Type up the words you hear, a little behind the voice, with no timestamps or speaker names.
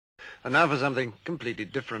And now for something completely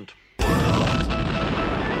different.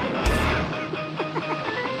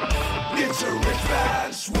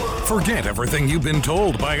 Forget everything you've been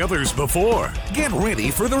told by others before. Get ready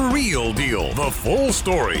for the real deal, the full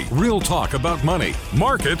story, real talk about money,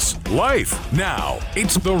 markets, life. Now,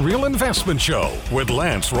 it's The Real Investment Show with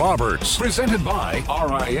Lance Roberts, presented by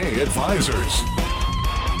RIA Advisors.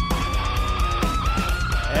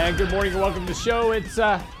 And good morning and welcome to the show. It's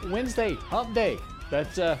Wednesday, hump day.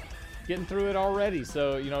 That's getting through it already.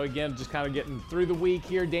 So, again, just kind of getting through the week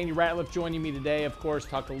here. Danny Ratliff joining me today, of course,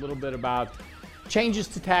 talk a little bit about changes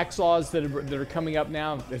to tax laws that are coming up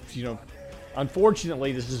now.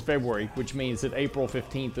 Unfortunately, this is February, which means that April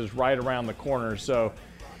 15th is right around the corner. So,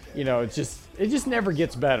 it just never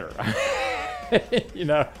gets better,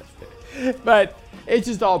 but it's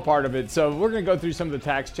just all part of it. So we're going to go through some of the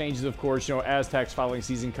tax changes, of course, as tax filing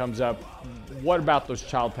season comes up. What about those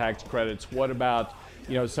child tax credits? What about,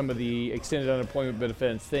 some of the extended unemployment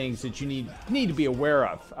benefits, things that you need to be aware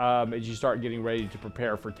of as you start getting ready to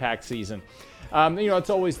prepare for tax season. It's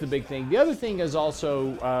always the big thing. The other thing is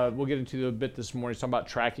also, we'll get into a bit this morning, talking about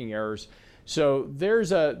tracking errors. So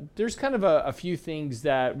there's kind of a few things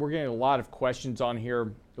that we're getting a lot of questions on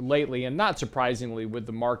here lately, and not surprisingly with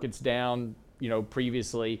the markets down,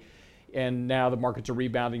 previously, and now the markets are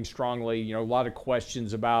rebounding strongly. A lot of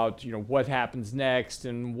questions about, what happens next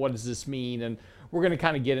and what does this mean? And we're going to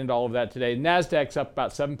kind of get into all of that today. NASDAQ's up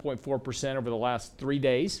about 7.4% over the last 3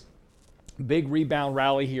 days. Big rebound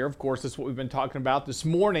rally here. Of course, that's what we've been talking about this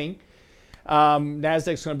morning.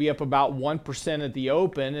 NASDAQ's going to be up about 1% at the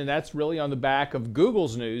open, and that's really on the back of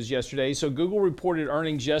Google's news yesterday. So Google reported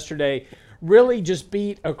earnings yesterday, really just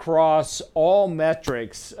beat across all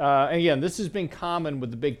metrics. And again, this has been common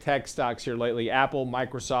with the big tech stocks here lately, Apple,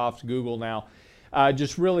 Microsoft, Google now,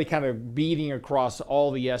 just really kind of beating across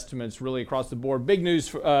all the estimates, really across the board. Big news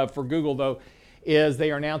for Google, though, is they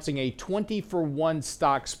are announcing a 20-for-1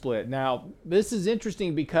 stock split. Now, this is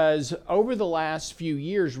interesting because over the last few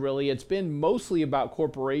years, really, it's been mostly about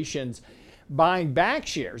corporations buying back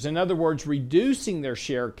shares. In other words, reducing their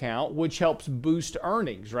share count, which helps boost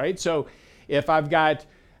earnings, right? So if I earn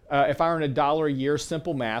 $1 a year,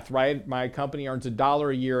 simple math, right? My company earns $1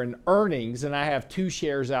 a year in earnings and I have 2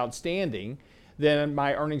 shares outstanding, then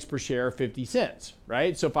my earnings per share are 50 cents,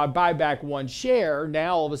 right? So if I buy back 1 share,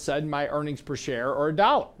 now all of a sudden my earnings per share are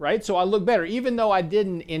 $1, right? So I look better. Even though I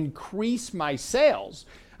didn't increase my sales,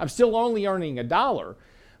 I'm still only earning $1.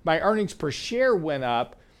 My earnings per share went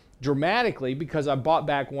up dramatically because I bought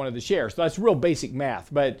back 1 of the shares. So that's real basic math,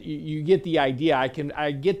 but you get the idea.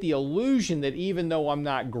 I get the illusion that even though I'm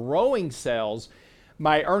not growing sales,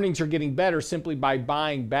 my earnings are getting better simply by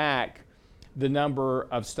buying back the number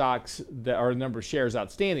of stocks that are the number of shares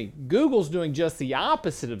outstanding. Google's doing just the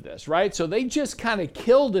opposite of this, right? So they just kind of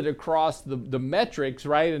killed it across the metrics,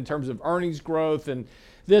 right? In terms of earnings growth, and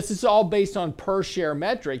this is all based on per share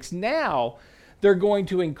metrics. Now they're going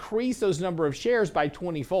to increase those number of shares by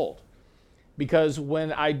 20-fold. Because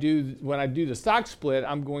when I do the stock split,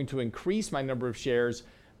 I'm going to increase my number of shares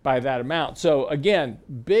by that amount. So again,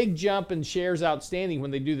 big jump in shares outstanding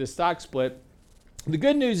when they do the stock split. The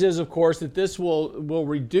good news is, of course, that this will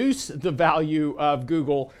reduce the value of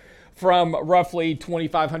Google from roughly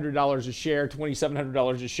 $2,500 a share,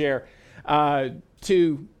 $2,700 a share,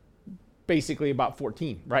 to basically about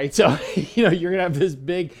 14, right? So you're going to have this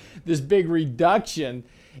big reduction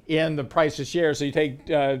in the price of shares. So you take,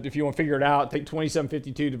 if you want to figure it out, take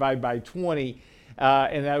 27.52 divided by 20,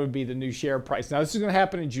 and that would be the new share price. Now this is going to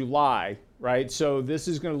happen in July. Right, so this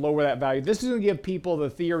is going to lower that value. This is going to give people, the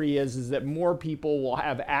theory is that more people will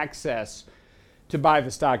have access to buy the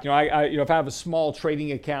stock. If I have a small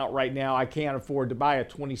trading account right now, I can't afford to buy a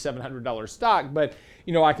 $2,700 stock, but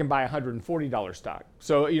I can buy a $140 stock.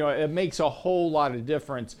 So it makes a whole lot of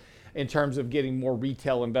difference in terms of getting more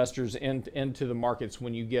retail investors into the markets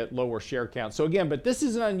when you get lower share count. So again, but this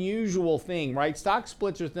is an unusual thing, right? Stock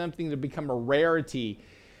splits are something that become a rarity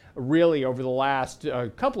really over the last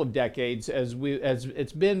couple of decades as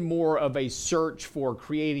it's been more of a search for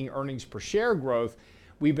creating earnings per share growth.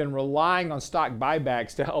 We've been relying on stock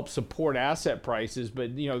buybacks to help support asset prices, but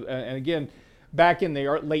and again, back in the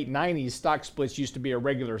late 90s, stock splits used to be a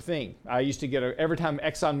regular thing. I used to get every time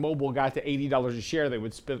ExxonMobil got to $80 a share, they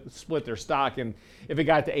would split their stock, and if it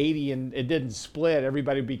got to 80 and it didn't split,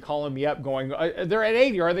 everybody would be calling me up going, they're at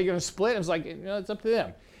 80, are they going to split? I was like, it's up to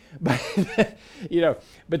them. But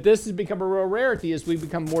but this has become a real rarity as we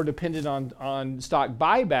become more dependent on stock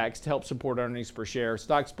buybacks to help support earnings per share.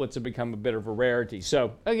 Stock splits have become a bit of a rarity.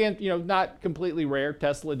 So again, not completely rare.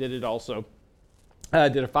 Tesla did it also.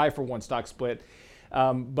 Did a 5-for-1 stock split.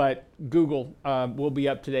 But Google will be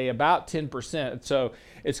up today about 10%. So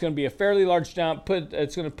it's going to be a fairly large jump.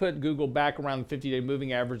 It's going to put Google back around the 50-day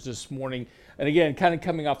moving average this morning. And again, kind of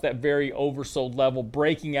coming off that very oversold level,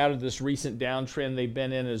 breaking out of this recent downtrend they've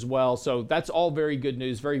been in as well. So that's all very good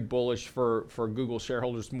news, very bullish for Google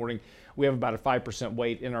shareholders this morning. We have about a 5%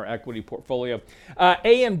 weight in our equity portfolio.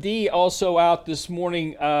 AMD also out this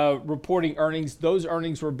morning reporting earnings. Those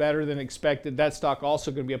earnings were better than expected. That stock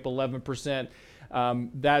also going to be up 11%.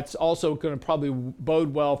 That's also going to probably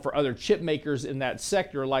bode well for other chip makers in that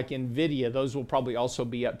sector, like NVIDIA. Those will probably also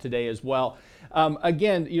be up today as well.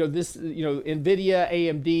 Again, NVIDIA,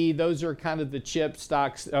 AMD, those are kind of the chip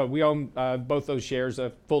stocks. We own both those shares,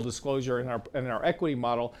 full disclosure, in our equity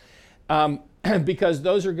model, because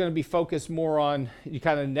those are going to be focused more on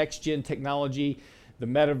kind of next-gen technology, the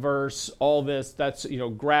metaverse, all this. That's,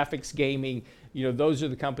 graphics, gaming. Those are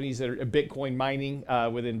the companies that are Bitcoin mining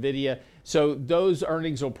with NVIDIA. So those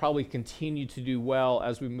earnings will probably continue to do well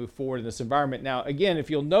as we move forward in this environment. Now, again,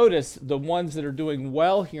 if you'll notice, the ones that are doing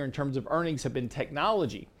well here in terms of earnings have been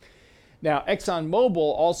technology. Now, ExxonMobil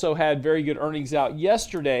also had very good earnings out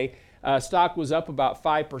yesterday. Stock was up about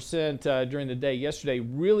 5% during the day yesterday.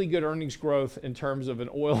 Really good earnings growth in terms of an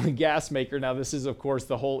oil and gas maker. Now, this is, of course,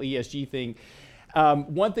 the whole ESG thing.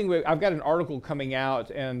 One thing, I've got an article coming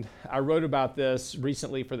out, and I wrote about this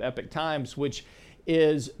recently for the Epoch Times, which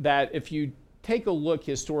is that if you take a look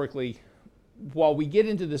historically, while we get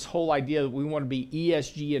into this whole idea that we want to be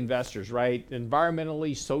ESG investors, right?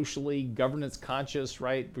 Environmentally, socially, governance conscious,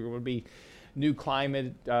 right? We want to be new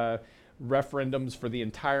climate referendums for the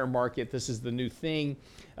entire market. This is the new thing.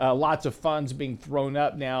 Lots of funds being thrown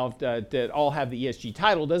up now that all have the ESG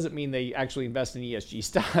title. Doesn't mean they actually invest in ESG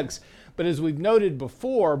stocks. But as we've noted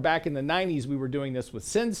before, back in the 90s, we were doing this with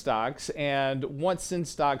SIN stocks. And once SIN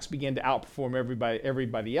stocks began to outperform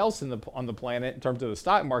everybody else on the planet in terms of the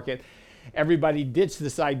stock market, everybody ditched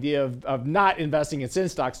this idea of not investing in SIN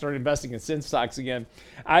stocks, started investing in SIN stocks again.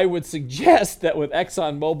 I would suggest that with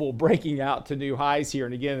ExxonMobil breaking out to new highs here,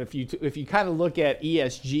 and again, if you kind of look at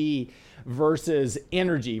ESG versus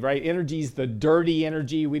energy, right? Energy's the dirty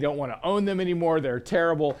energy. We don't want to own them anymore. They're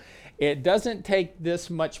terrible. It doesn't take this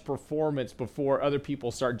much performance before other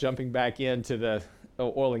people start jumping back into the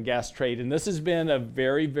oil and gas trade. And this has been a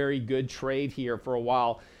very, very good trade here for a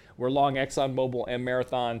while. We're long ExxonMobil and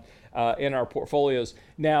Marathon in our portfolios.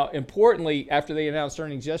 Now, importantly, after they announced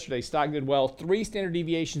earnings yesterday, stock did well. 3 standard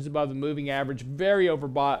deviations above the moving average, very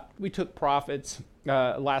overbought. We took profits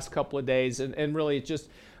last couple of days, and really it's just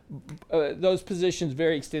those positions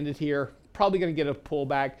very extended here. Probably going to get a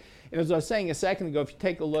pullback. And as I was saying a second ago, if you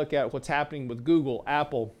take a look at what's happening with Google,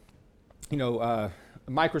 Apple,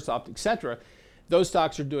 Microsoft, etc., those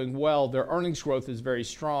stocks are doing well. Their earnings growth is very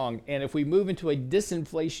strong. And if we move into a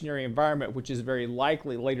disinflationary environment, which is very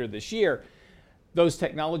likely later this year, those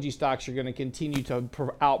technology stocks are going to continue to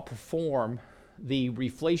outperform the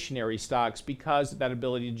reflationary stocks because of that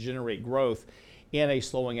ability to generate growth in a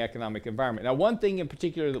slowing economic environment. Now, one thing in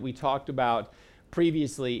particular that we talked about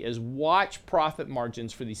previously is watch profit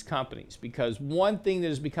margins for these companies, because one thing that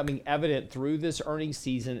is becoming evident through this earnings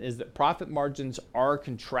season is that profit margins are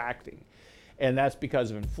contracting. And that's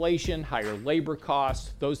because of inflation, higher labor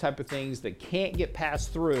costs, those type of things that can't get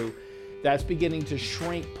passed through. That's beginning to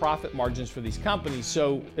shrink profit margins for these companies.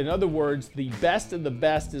 So in other words, the best of the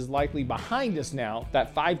best is likely behind us now.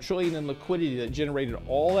 That $5 trillion in liquidity that generated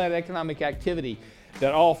all that economic activity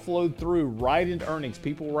that all flowed through right into earnings.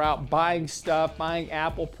 People were out buying stuff, buying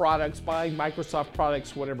Apple products, buying Microsoft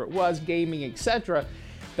products, whatever it was, gaming, etc.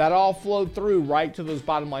 That all flowed through right to those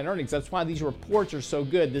bottom line earnings. That's why these reports are so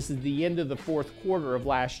good. This is the end of the fourth quarter of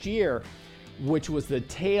last year, which was the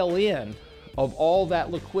tail end of all that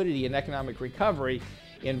liquidity and economic recovery.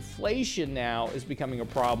 Inflation now is becoming a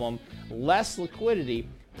problem, less liquidity,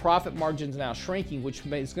 profit margins now shrinking, which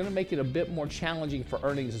is going to make it a bit more challenging for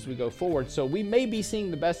earnings as we go forward. So we may be seeing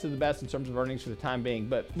the best of the best in terms of earnings for the time being,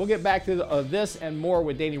 but we'll get back to this and more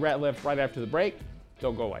with Danny Ratliff right after the break.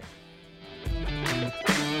 Don't go away.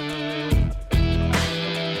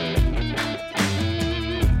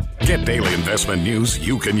 Get daily investment news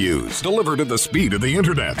you can use, delivered at the speed of the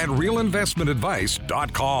internet at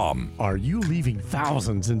realinvestmentadvice.com. Are you leaving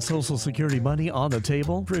thousands in Social Security money on the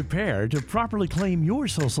table? Prepare to properly claim your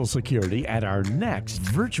Social Security at our next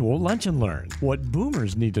virtual Lunch and Learn. What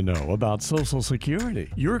boomers need to know about Social Security.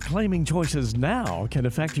 Your claiming choices now can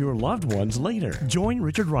affect your loved ones later. Join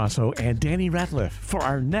Richard Rosso and Danny Ratliff for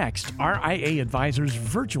our next RIA Advisors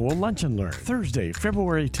virtual Lunch and Learn, Thursday,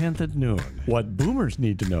 February 10th at noon. What boomers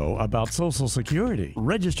need to know about Social Security.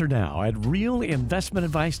 Register now at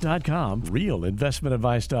realinvestmentadvice.com.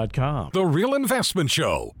 Realinvestmentadvice.com. The Real Investment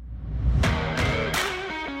Show.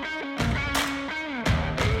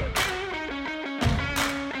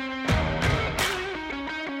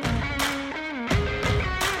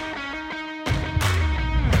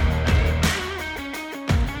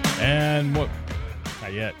 And what?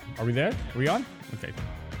 Not yet. Are we there? Are we on? Okay.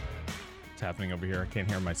 What's happening over here? I can't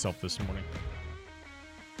hear myself this morning.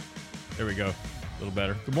 There we go. A little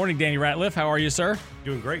better. Good morning, Danny Ratliff. How are you, sir?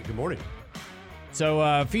 Doing great. Good morning. So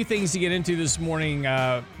a few things to get into this morning.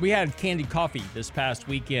 We had Candy Coffee this past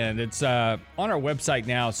weekend. It's on our website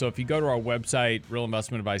now. So if you go to our website,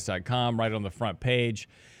 realinvestmentadvice.com, right on the front page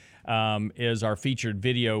is our featured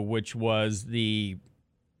video, which was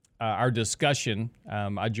our discussion.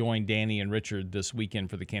 I joined Danny and Richard this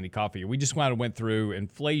weekend for the Candy Coffee. We just kind of went through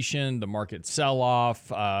inflation, the market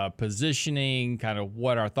sell-off, positioning, kind of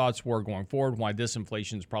what our thoughts were going forward, why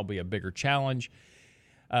disinflation is probably a bigger challenge.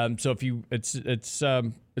 So if it's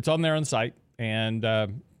on there on the site, and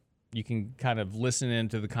you can kind of listen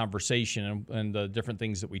into the conversation and the different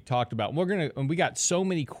things that we talked about. And we got so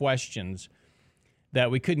many questions that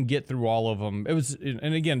we couldn't get through all of them.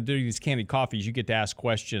 And again, during these Candy Coffees, you get to ask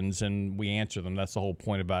questions and we answer them. That's the whole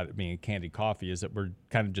point about it being a Candy Coffee, is that we're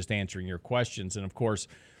kind of just answering your questions. And of course,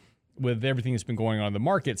 with everything that's been going on in the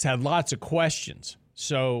markets, had lots of questions.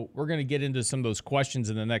 So we're going to get into some of those questions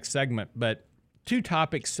in the next segment. But two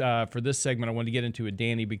topics for this segment I wanted to get into with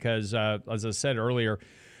Danny because, as I said earlier,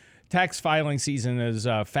 tax filing season is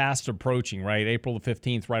fast approaching, right? April the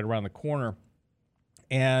 15th, right around the corner.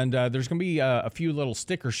 And there's going to be a few little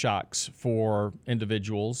sticker shocks for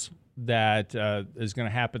individuals that is going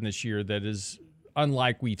to happen this year that is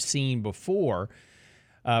unlike we've seen before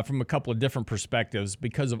from a couple of different perspectives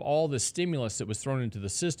because of all the stimulus that was thrown into the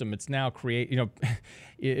system. It's now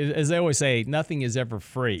as they always say, nothing is ever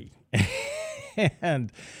free.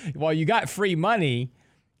 And while you got free money,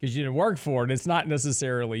 because you didn't work for it, it's not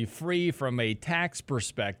necessarily free from a tax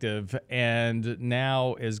perspective, and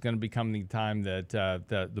now is going to become the time that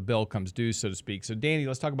the bill comes due, so to speak. So, Danny,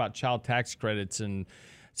 let's talk about child tax credits and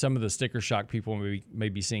some of the sticker shock people may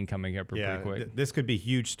be seeing coming up pretty quick. This could be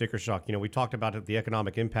huge sticker shock. We talked about the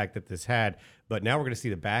economic impact that this had, but now we're going to see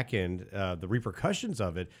the back end, the repercussions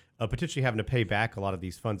of it, potentially having to pay back a lot of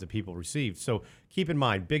these funds that people received. So keep in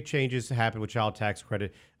mind, big changes happened with child tax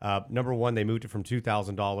credit. Number one, they moved it from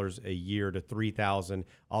 $2,000 a year to $3,000.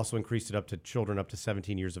 Also increased it up to children up to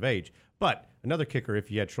 17 years of age. But another kicker, if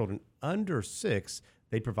you had children under 6,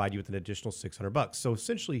 they'd provide you with an additional $600. So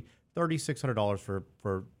essentially, $3,600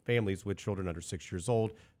 for families with children under 6 years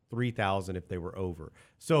old, $3,000 if they were over.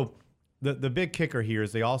 So the big kicker here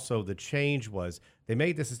is the change was they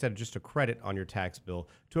made this instead of just a credit on your tax bill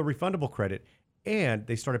to a refundable credit, and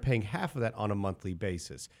they started paying half of that on a monthly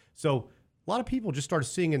basis. So a lot of people just started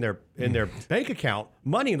seeing in their bank account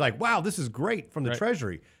money like, wow, this is great from the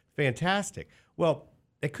Treasury. Fantastic. Well,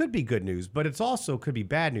 it could be good news, but it's also could be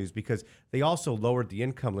bad news because they also lowered the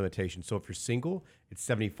income limitation. So if you're single, it's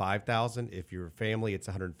 $75,000. If you're a family, it's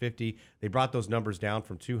 $150,000. They brought those numbers down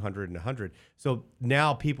from $200,000 and $100,000. So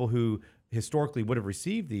now people who historically would have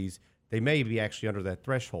received these, they may be actually under that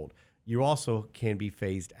threshold. You also can be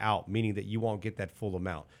phased out, meaning that you won't get that full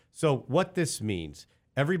amount. So what this means,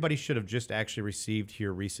 everybody should have just actually received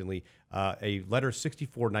here recently a letter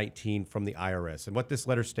 6419 from the IRS. And what this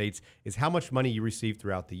letter states is how much money you received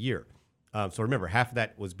throughout the year. So remember, half of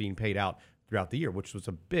that was being paid out throughout the year, which was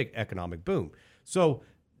a big economic boom. So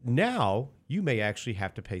now you may actually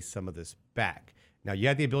have to pay some of this back. Now, you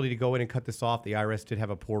had the ability to go in and cut this off. The IRS did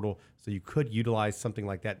have a portal, so you could utilize something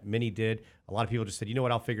like that. Many did. A lot of people just said, you know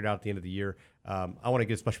what, I'll figure it out at the end of the year. I want to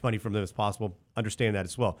get as much money from them as possible. Understand that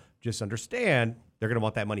as well. Just understand they're going to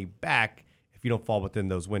want that money back if you don't fall within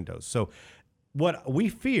those windows. So what we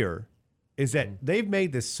fear is that they've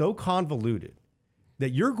made this so convoluted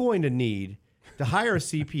that you're going to need to hire a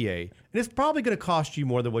CPA, and it's probably going to cost you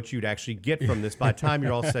more than what you'd actually get from this by the time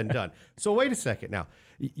you're all said and done. So wait a second. Now,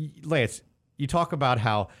 Lance, you talk about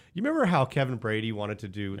you remember how Kevin Brady wanted to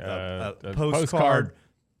do a postcard?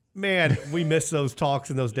 Man, we miss those talks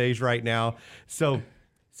in those days right now. So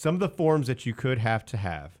some of the forms that you could have to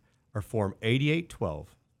have are Form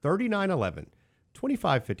 8812, 3911,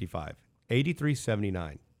 2555,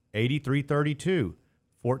 8379, 8332,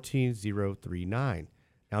 14039.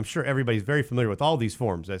 Now, I'm sure everybody's very familiar with all these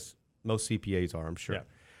forms, as most CPAs are, I'm sure. Yeah.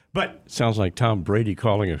 But sounds like Tom Brady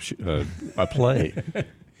calling a play.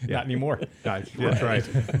 Not anymore. That's right.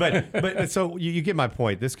 But so you get my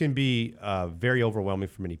point. This can be very overwhelming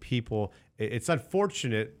for many people. It's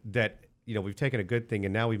unfortunate that we've taken a good thing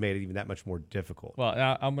and now we've made it even that much more difficult.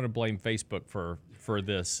 Well, I'm going to blame Facebook for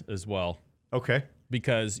this as well. Okay.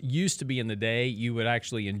 Because used to be in the day, you would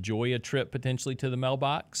actually enjoy a trip potentially to the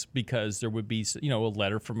mailbox because there would be, a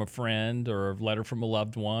letter from a friend or a letter from a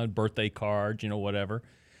loved one, birthday card, whatever.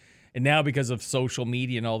 And now because of social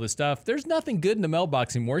media and all this stuff, there's nothing good in the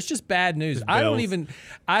mailbox anymore. It's just bad news. Just I don't bills. even,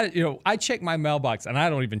 I check my mailbox and I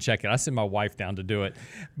don't even check it. I send my wife down to do it.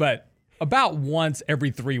 But about once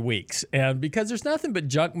every 3 weeks, and because there's nothing but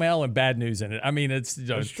junk mail and bad news in it. I mean, it's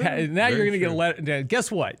now Very you're going to get a letter. Guess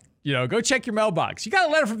what? Go check your mailbox. You got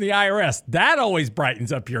a letter from the IRS. That always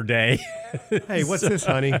brightens up your day. Hey, what's this,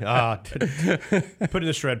 honey? Put in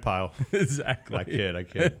the shred pile. Exactly. I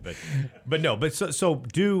kid. But so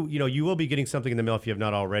you will be getting something in the mail if you have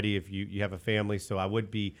not already. If you have a family, so I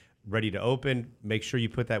would be ready to open. Make sure you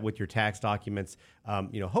put that with your tax documents.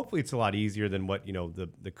 Hopefully it's a lot easier than what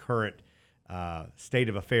the current state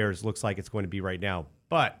of affairs looks like it's going to be right now.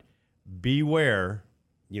 But beware.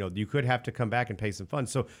 You could have to come back and pay some funds.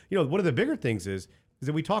 So, one of the bigger things is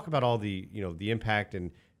that we talk about all the, the impact and,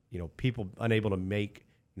 people unable to make,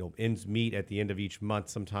 ends meet at the end of each month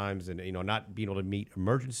sometimes and, not being able to meet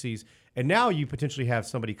emergencies. And now you potentially have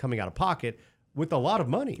somebody coming out of pocket with a lot of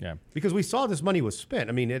money. Yeah. Because we saw this money was spent.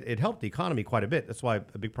 I mean, it helped the economy quite a bit. That's why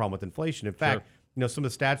a big problem with inflation. In fact, some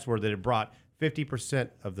of the stats were that it brought 50%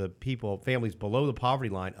 of the families below the poverty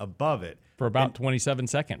line above it. For about 27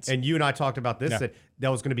 seconds. And you and I talked about this, that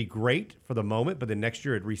was going to be great for the moment, but then next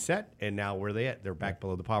year it reset, and now where are they at? They're back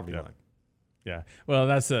below the poverty line. Yeah. Well,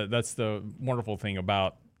 that's the wonderful thing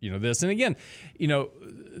about, this. And again,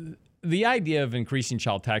 the idea of increasing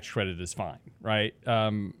child tax credit is fine, right?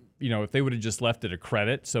 If they would have just left it a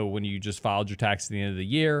credit, so when you just filed your tax at the end of the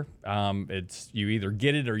year, it's you either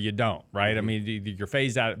get it or you don't, right? I mean, you're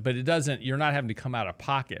phased out, but you're not having to come out of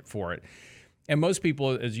pocket for it. And most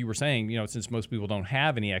people, as you were saying, since most people don't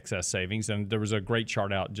have any excess savings, and there was a great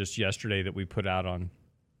chart out just yesterday that we put out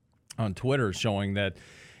on Twitter showing that,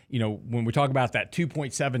 when we talk about that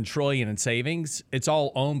 $2.7 trillion in savings, it's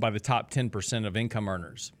all owned by the top 10% of income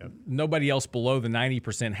earners. Yep. Nobody else below the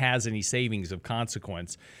 90% has any savings of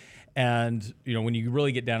consequence. And, when you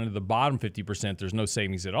really get down into the bottom 50%, there's no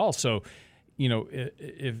savings at all. So,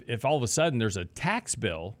 if all of a sudden there's a tax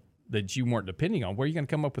bill that you weren't depending on, where are you going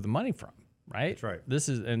to come up with the money from? Right. That's right. This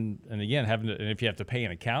is, and again, and if you have to pay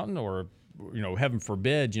an accountant or, heaven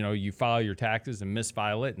forbid, you file your taxes and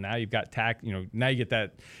misfile it, and now you've got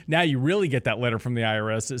now you really get that letter from the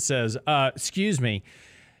IRS that says, excuse me,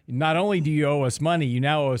 not only do you owe us money, you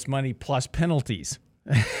now owe us money plus penalties.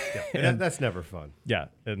 And that's never fun. Yeah.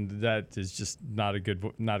 And that is just not a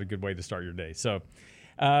good way to start your day. So,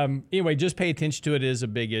 anyway, just pay attention to it. It is a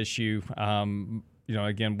big issue.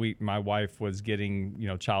 Again, my wife was getting,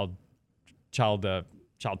 child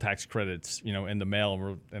tax credits, in the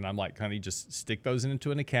mail, and I'm like, honey, just stick those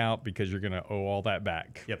into an account because you're going to owe all that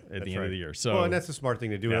back at the end of the year. So, and that's the smart thing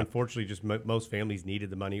to do. Yeah. Unfortunately, just most families needed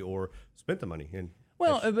the money or spent the money.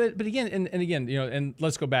 But again, and again, and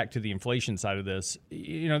let's go back to the inflation side of this.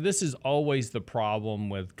 This is always the problem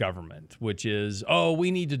with government, which is,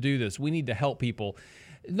 we need to do this, we need to help people.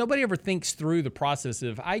 Nobody ever thinks through the process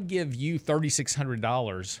of, I give you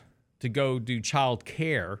 $3,600 to go do child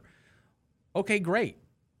care. Okay, great.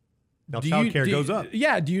 Now child care goes up.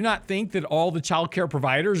 Yeah. Do you not think that all the child care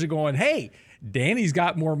providers are going, hey, Danny's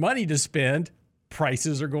got more money to spend,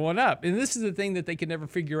 prices are going up? And this is the thing that they can never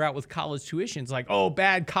figure out with college tuitions. Like,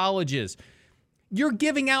 bad colleges. You're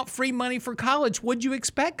giving out free money for college. What'd you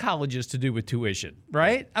expect colleges to do with tuition,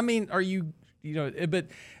 right? I mean, are you, but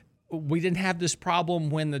we didn't have this problem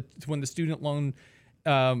when the student loan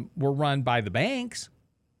were run by the banks.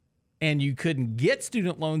 And you couldn't get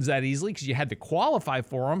student loans that easily because you had to qualify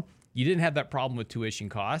for them. You didn't have that problem with tuition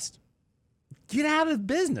cost. Get out of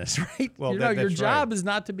business, right? Well, your job is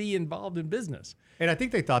not to be involved in business. And I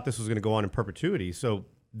think they thought this was going to go on in perpetuity. So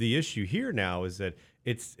the issue here now is that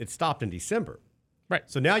it stopped in December. Right.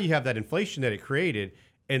 So now you have that inflation that it created,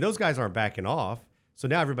 and those guys aren't backing off. So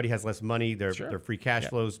now everybody has less money. Their free cash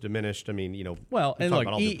flows diminished. I mean, Well, and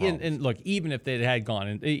look, even if they had gone,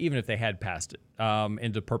 and even if they had passed it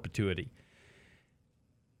into perpetuity,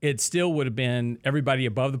 it still would have been everybody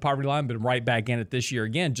above the poverty line, but right back in it this year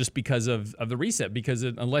again, just because of the reset. Because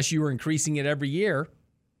unless you were increasing it every year,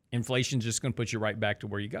 inflation's just going to put you right back to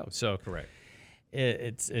where you go. So correct.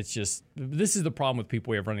 It's just, this is the problem with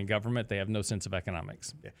people we have running government. They have no sense of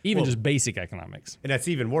economics, even just basic economics. And that's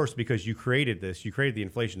even worse because you created the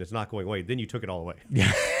inflation that's not going away. Then you took it all away.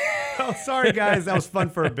 Yeah. Oh, sorry guys, that was fun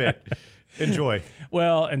for a bit. Enjoy.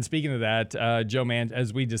 Well, and speaking of that, Joe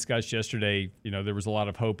as we discussed yesterday, there was a lot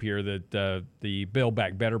of hope here that the Build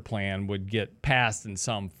Back Better plan would get passed in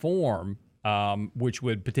some form, which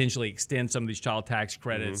would potentially extend some of these child tax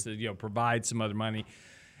credits, provide some other money.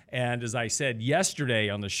 And as I said yesterday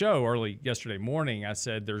on the show, early yesterday morning, I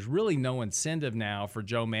said there's really no incentive now for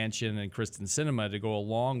Joe Manchin and Kristen Sinema to go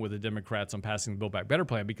along with the Democrats on passing the Build Back Better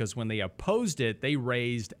plan, because when they opposed it, they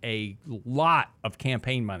raised a lot of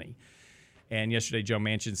campaign money. And yesterday, Joe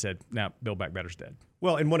Manchin said, "Now, Build Back Better's dead."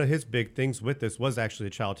 Well, and one of his big things with this was actually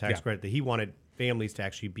the child tax credit, that he wanted families to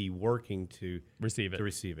actually be working to receive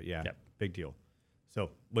it. Yeah, Yep. Big deal. So,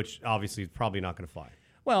 which obviously is probably not going to fly.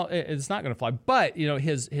 Well, it's not going to fly, but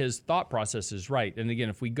his thought process is right. And again,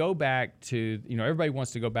 if we go back to everybody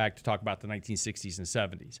wants to go back to talk about the 1960s and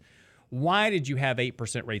 70s. Why did you have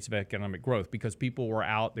 8% rates of economic growth? Because people were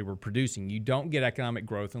out, they were producing. You don't get economic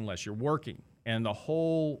growth unless you're working. And the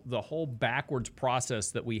whole backwards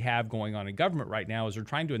process that we have going on in government right now is we're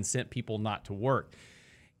trying to incent people not to work.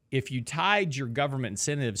 If you tied your government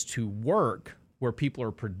incentives to work, where people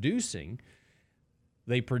are producing,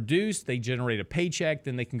 they produce, they generate a paycheck,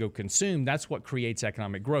 then they can go consume. That's what creates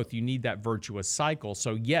economic growth. You need that virtuous cycle.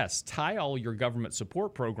 So yes, tie all your government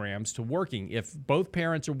support programs to working. If both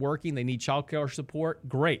parents are working, they need child care support,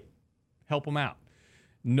 great. Help them out.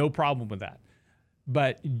 No problem with that.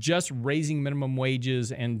 But just raising minimum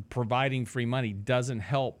wages and providing free money doesn't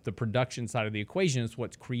help the production side of the equation. It's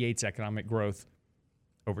what creates economic growth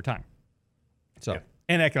over time. So,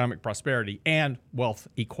 and economic prosperity and wealth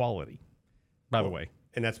equality, by the way.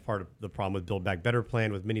 And that's part of the problem with Build Back Better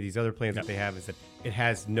plan, with many of these other plans that they have, is that it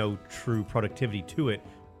has no true productivity to it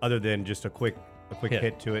other than just a quick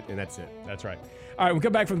hit to it, and that's it. That's right. All right, we'll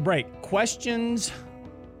come back from the break. Questions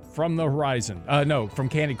from the horizon. From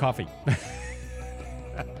Candy Coffee.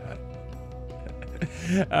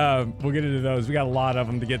 We'll get into those. We got a lot of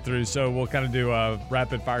them to get through, so we'll kind of do a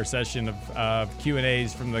rapid fire session of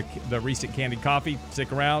Q&As from the recent Candy Coffee.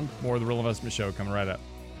 Stick around. More of the Real Investment Show coming right up.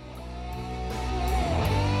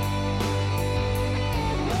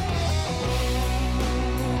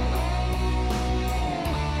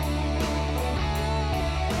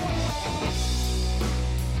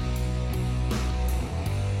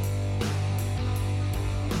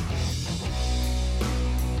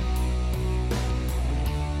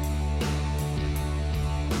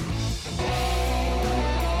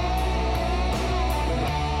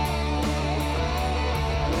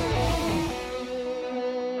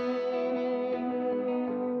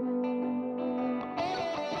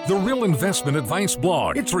 The Real Investment Advice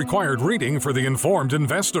blog. It's required reading for the informed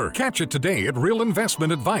investor. Catch it today at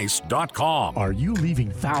realinvestmentadvice.com. Are you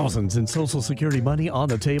leaving thousands in Social Security money on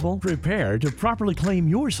the table? Prepare to properly claim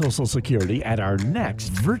your Social Security at our next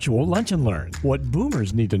virtual Lunch and Learn. What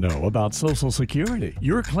boomers need to know about Social Security.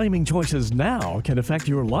 Your claiming choices now can affect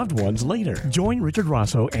your loved ones later. Join Richard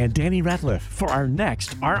Rosso and Danny Ratliff for our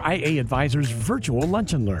next RIA Advisors virtual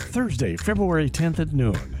Lunch and Learn, Thursday, February 10th at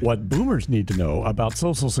noon. What boomers need to know about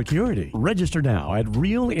Social Security. Register now at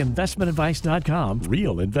realinvestmentadvice.com.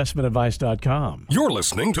 Realinvestmentadvice.com. You're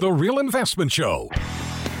listening to The Real Investment Show.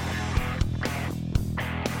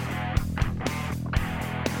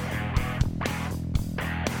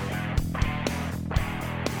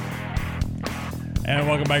 And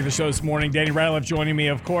welcome back to the show this morning. Danny Ratliff joining me,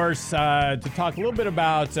 of course, to talk a little bit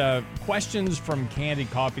about questions from Candy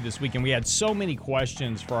Coffee this weekend. We had so many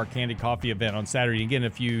questions for our Candy Coffee event on Saturday. Again,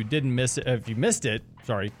 if you didn't miss it, if you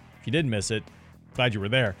did miss it, glad you were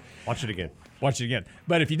there. Watch it again.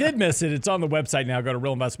 But if you did miss it, it's on the website now. Go to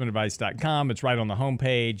realinvestmentadvice.com. It's right on the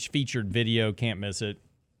homepage. Featured video. Can't miss it.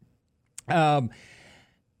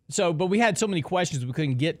 But we had so many questions, we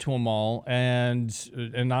couldn't get to them all. And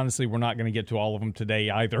honestly, we're not going to get to all of them today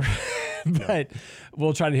either. But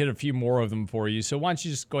we'll try to hit a few more of them for you. So why don't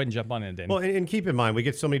you just go ahead and jump on in, Danny? Well, and keep in mind, we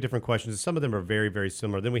get so many different questions. Some of them are very, very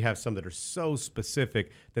similar. Then we have some that are so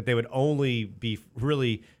specific that they would only be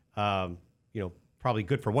really, probably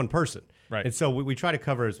good for one person. Right. And so we try to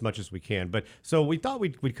cover as much as we can. But so we thought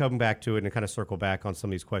we'd come back to it and kind of circle back on some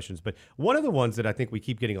of these questions. But one of the ones that I think we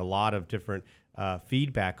keep getting a lot of different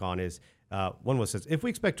feedback on is one was says, if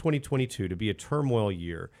we expect 2022 to be a turmoil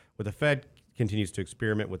year where the Fed continues to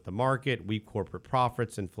experiment with the market, weak corporate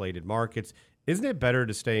profits, inflated markets, isn't it better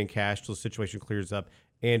to stay in cash till the situation clears up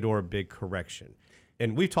and or a big correction?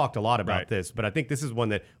 And we've talked a lot about this, but I think this is one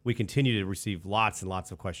that we continue to receive lots and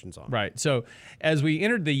lots of questions on. Right. So as we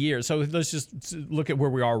entered the year, so let's just look at where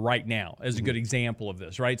we are right now as a good example of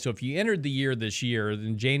this, right? So if you entered the year this year,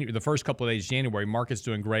 in January, the first couple of days of January, market's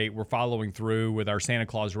doing great. We're following through with our Santa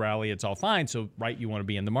Claus rally. It's all fine. So, right, you want to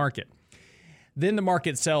be in the market. then the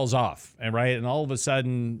market sells off, and all of a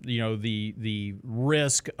sudden, the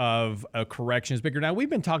risk of a correction is bigger. Now, we've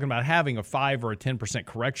been talking about having a 5 or a 10%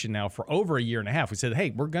 correction now for over a year and a half. We said,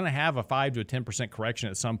 hey, we're going to have a 5 to a 10% correction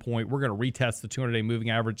at some point. We're going to retest the 200-day moving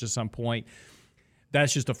average at some point.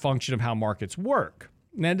 That's just a function of how markets work.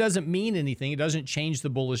 Now, it doesn't mean anything. It doesn't change the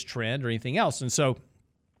bullish trend or anything else. And so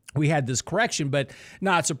we had this correction, but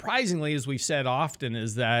not surprisingly, as we've said often,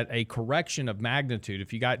 is that a correction of magnitude,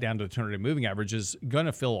 if you got down to the 200-day moving average, is going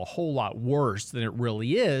to feel a whole lot worse than it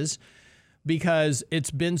really is, because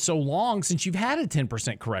it's been so long since you've had a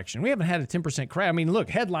 10% correction. We haven't had a 10% correction. I mean, look,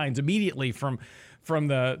 headlines immediately from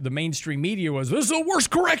the mainstream media was, this is the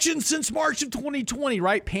worst correction since March of 2020,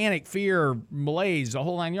 right? Panic, fear, malaise, the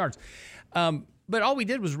whole 9 yards. But all we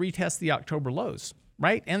did was retest the October lows,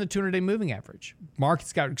 right? And the 200-day moving average.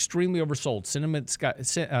 Markets got extremely oversold.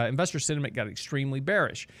 Investor sentiment got extremely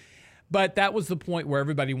bearish. But that was the point where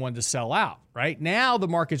everybody wanted to sell out, right? Now the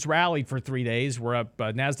market's rallied for 3 days. We're up,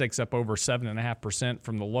 NASDAQ's up over 7.5%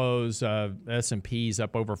 from the lows. S&P's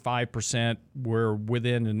up over 5%. We're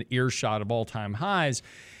within an earshot of all-time highs.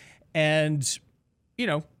 And,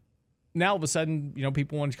 now all of a sudden,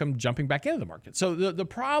 people want to come jumping back into the market. So the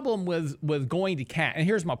problem with going to cash, and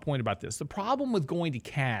here's my point about this. The problem with going to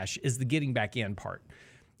cash is the getting back in part.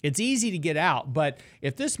 It's easy to get out, but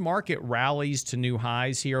if this market rallies to new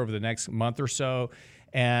highs here over the next month or so,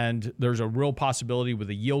 and there's a real possibility with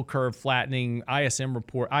the yield curve flattening, ISM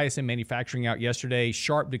manufacturing out yesterday,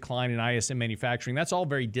 sharp decline in ISM manufacturing, that's all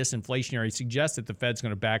very disinflationary. It suggests that the Fed's going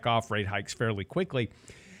to back off rate hikes fairly quickly.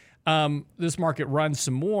 This market runs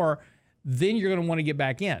some more, then you're going to want to get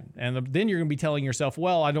back in. And then you're going to be telling yourself,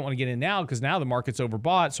 well, I don't want to get in now because now the market's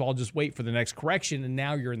overbought, so I'll just wait for the next correction, and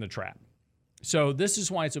now you're in the trap. So this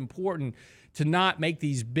is why it's important to not make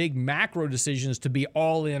these big macro decisions to be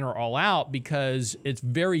all in or all out, because it's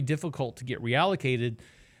very difficult to get reallocated.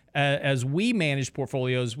 As we manage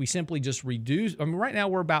portfolios, we simply just reduce. I mean, right now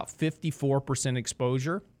we're about 54%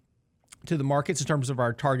 exposure to the markets in terms of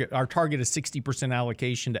our target. Our target is 60%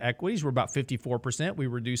 allocation to equities. We're about 54%. We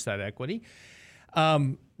reduce that equity.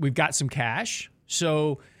 We've got some cash.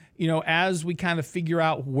 So, as we kind of figure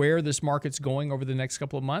out where this market's going over the next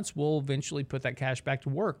couple of months, we'll eventually put that cash back to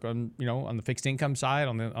work on the fixed income side,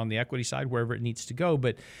 on the equity side, wherever it needs to go.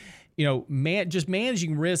 But, just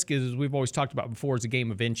managing risk is, as we've always talked about before, is a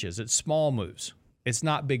game of inches. It's small moves. It's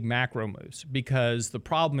not big macro moves, because the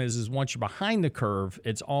problem is once you're behind the curve,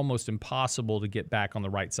 it's almost impossible to get back on the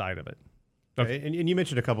right side of it. Okay. And you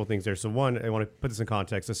mentioned a couple of things there. So one, I want to put this in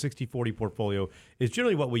context. A 60-40 portfolio is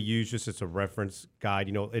generally what we use just as a reference guide.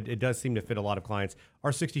 It does seem to fit a lot of clients.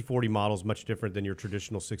 Our 60-40 model is much different than your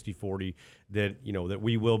traditional 60-40 that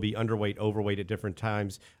we will be underweight, overweight at different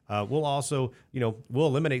times. We'll also, we'll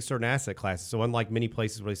eliminate certain asset classes. So unlike many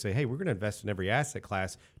places where they say, hey, we're going to invest in every asset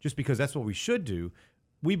class just because that's what we should do,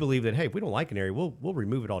 we believe that, hey, if we don't like an area, we'll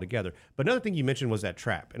remove it altogether. But another thing you mentioned was that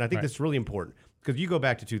trap. And I think that's really important, because you go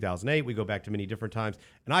back to 2008, we go back to many different times,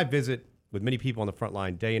 and I visit with many people on the front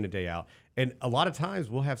line day in and day out. And a lot of times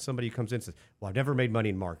we'll have somebody who comes in and says, well, I've never made money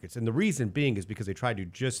in markets. And the reason being is because they try to do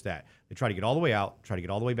just that. They try to get all the way out, try to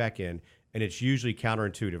get all the way back in, and it's usually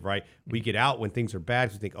counterintuitive, right? We get out when things are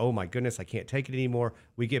bad. We think, oh my goodness, I can't take it anymore.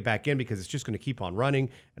 We get back in because it's just going to keep on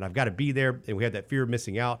running, and I've got to be there. And we have that fear of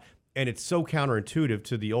missing out. And it's so counterintuitive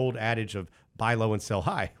to the old adage of buy low and sell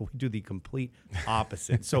high. We do the complete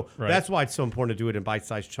opposite. So that's why it's so important to do it in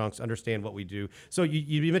bite-sized chunks, understand what we do. So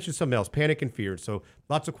you mentioned something else, panic and fear. So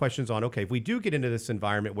lots of questions on, okay, if we do get into this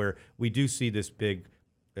environment where we do see this big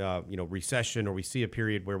recession, or we see a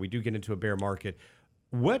period where we do get into a bear market,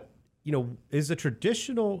 what is the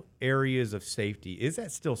traditional areas of safety, is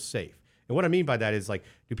that still safe? And what I mean by that is, like,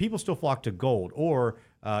 do people still flock to gold or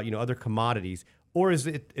other commodities? Or is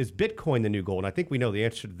Bitcoin the new gold? And I think we know the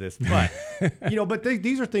answer to this, but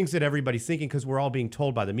these are things that everybody's thinking because we're all being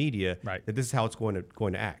told by the media that this is how it's going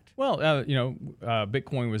to act. Well,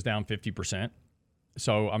 Bitcoin was down 50%,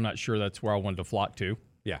 so I'm not sure that's where I wanted to flock to.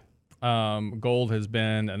 Yeah, gold has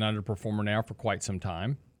been an underperformer now for quite some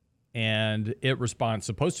time, and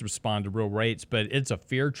supposed to respond to real rates, but it's a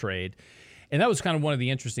fear trade. And that was kind of one of the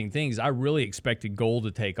interesting things. I really expected gold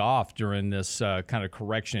to take off during this kind of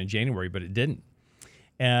correction in January, but it didn't.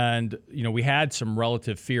 And, we had some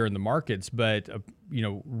relative fear in the markets, but,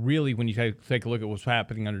 really when you take a look at what's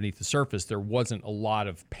happening underneath the surface, there wasn't a lot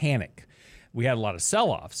of panic. We had a lot of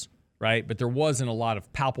sell-offs, right? But there wasn't a lot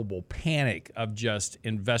of palpable panic of just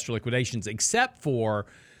investor liquidations, except for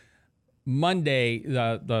Monday,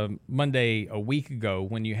 the Monday a week ago,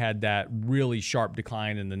 when you had that really sharp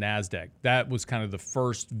decline in the NASDAQ. That was kind of the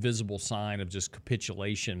first visible sign of just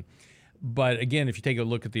capitulation. But again, if you take a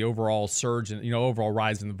look at the overall surge and overall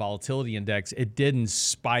rise in the volatility index, it didn't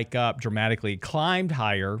spike up dramatically. It climbed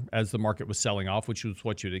higher as the market was selling off, which was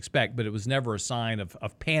what you'd expect, but it was never a sign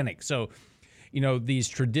of panic. So, these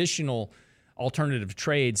traditional alternative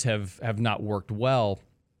trades have not worked well.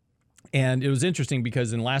 And it was interesting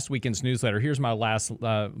because in last weekend's newsletter, here's my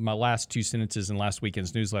last two sentences in last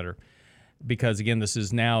weekend's newsletter, because again, this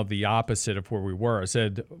is now the opposite of where we were. I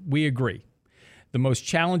said, we agree. The most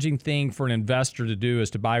challenging thing for an investor to do is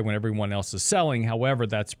to buy when everyone else is selling. However,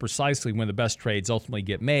 that's precisely when the best trades ultimately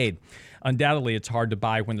get made. Undoubtedly, it's hard to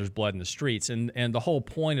buy when there's blood in the streets. And the whole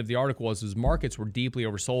point of the article was markets were deeply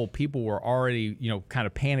oversold. People were already, kind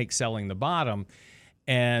of panic selling the bottom.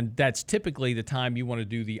 And that's typically the time you want to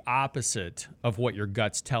do the opposite of what your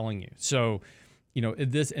gut's telling you. So,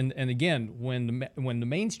 this and again, when the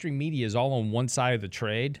mainstream media is all on one side of the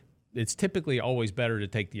trade, it's typically always better to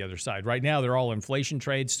take the other side. Right now, they're all inflation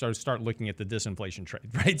trades. So start looking at the disinflation trade,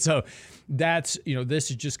 right? So that's, this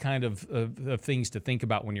is just kind of things to think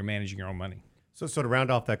about when you're managing your own money. So to round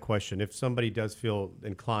off that question, if somebody does feel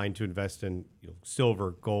inclined to invest in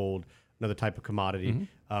silver, gold, another type of commodity,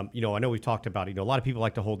 I know we've talked about, a lot of people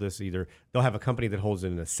like to hold this either. They'll have a company that holds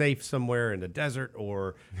it in a safe somewhere in the desert,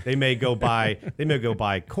 or they may go buy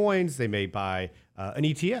coins. They may buy an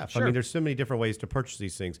ETF. Sure. I mean, there's so many different ways to purchase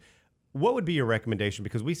these things. What would be your recommendation?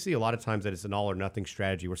 Because we see a lot of times that it's an all or nothing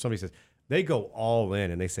strategy where somebody says they go all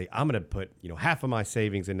in and they say, I'm going to put, half of my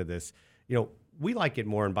savings into this. We like it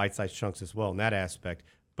more in bite-sized chunks as well in that aspect.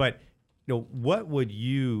 But, what would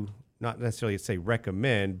you not necessarily say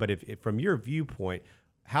recommend, but if from your viewpoint,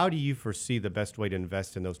 how do you foresee the best way to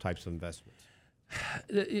invest in those types of investments?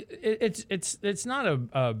 It's not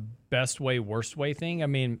a best way, worst way thing. I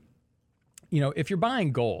mean, if you're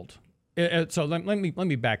buying gold, so let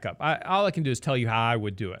me back up. All I can do is tell you how I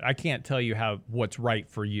would do it. I can't tell you what's right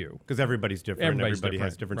for you, because everybody's different. Everybody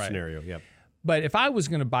has different right. scenario. Yep. But if I was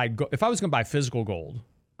going to buy physical gold,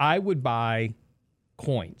 I would buy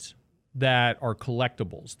coins that are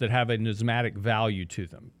collectibles, that have a numismatic value to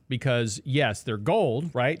them. Because yes, they're gold,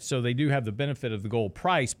 right? So they do have the benefit of the gold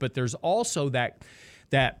price, but there's also that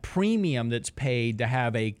premium that's paid to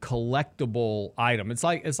have a collectible item. It's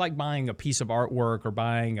like buying a piece of artwork or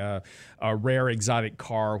buying a rare exotic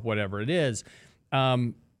car, whatever it is.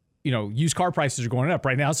 Used car prices are going up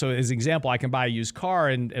right now. So as an example, I can buy a used car,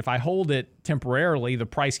 and if I hold it temporarily, the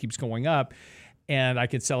price keeps going up, and I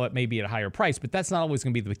could sell it maybe at a higher price. But that's not always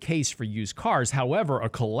going to be the case for used cars. However, a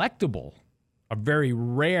collectible, a very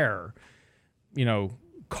rare,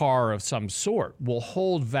 car of some sort, will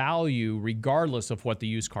hold value regardless of what the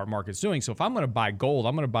used car market's doing. So if I'm going to buy gold,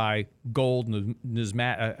 I'm going to buy gold,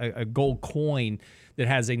 a gold coin that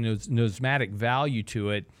has a numismatic value to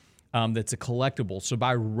it, that's a collectible. So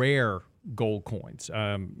buy rare gold coins,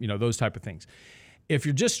 those type of things. If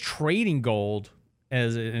you're just trading gold,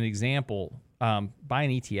 as an example, buy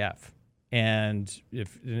an ETF. And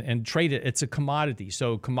trade it. It's a commodity.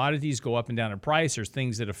 So commodities go up and down in price. There's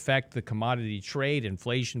things that affect the commodity trade: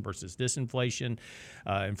 inflation versus disinflation,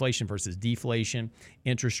 inflation versus deflation,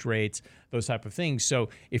 interest rates, those type of things. So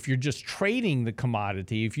if you're just trading the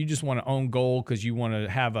commodity, if you just want to own gold because you want to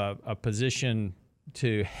have a position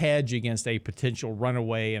to hedge against a potential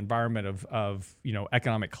runaway environment of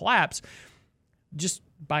economic collapse, just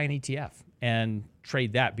buy an ETF and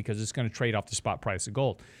trade that, because it's going to trade off the spot price of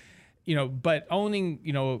gold. But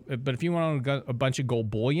but if you want to own a bunch of gold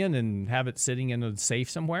bullion and have it sitting in a safe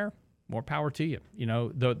somewhere, more power to you.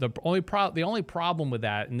 The only problem with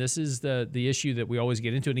that, and this is the issue that we always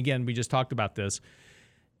get into, and again, we just talked about this,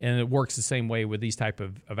 and it works the same way with these type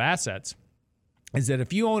of assets, is that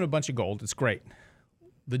if you own a bunch of gold, it's great.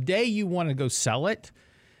 The day you want to go sell it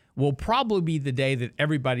will probably be the day that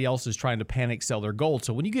everybody else is trying to panic sell their gold.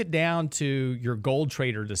 So when you get down to your gold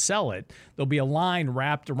trader to sell it, there'll be a line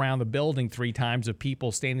wrapped around the building 3 times of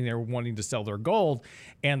people standing there wanting to sell their gold,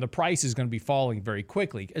 and the price is going to be falling very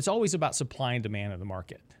quickly. It's always about supply and demand in the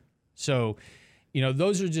market. So,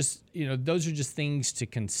 those are just things to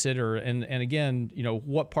consider. And again,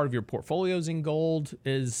 what part of your portfolio is in gold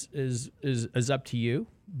is up to you.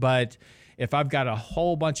 But if I've got a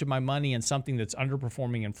whole bunch of my money in something that's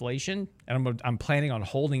underperforming inflation, and I'm planning on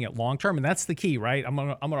holding it long term, and that's the key, right? I'm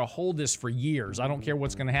gonna hold this for years. I don't care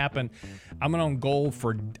what's gonna happen. I'm gonna own gold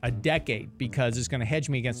for a decade because it's gonna hedge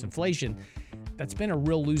me against inflation. That's been a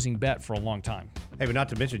real losing bet for a long time. Hey, but not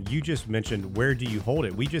to mention, you just mentioned, where do you hold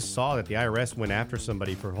it? We just saw that the IRS went after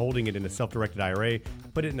somebody for holding it in a self-directed IRA,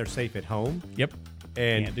 put it in their safe at home. Yep.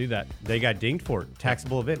 And can't do that. They got dinged for it.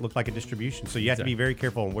 Taxable event, looked like a distribution. So you have to be very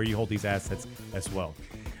careful on where you hold these assets as well.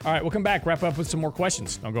 All right, we'll come back, wrap up with some more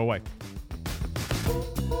questions. Don't go away.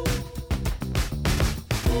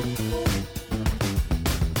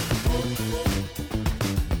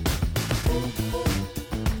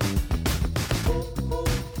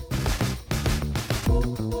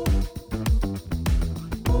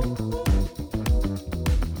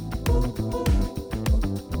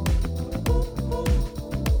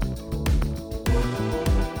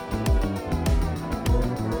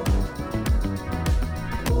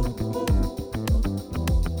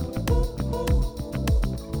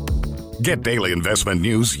 Get daily investment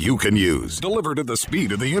news you can use, delivered at the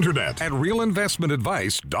speed of the internet at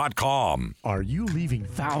realinvestmentadvice.com. Are you leaving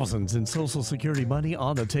thousands in Social Security money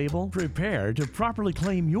on the table? Prepare to properly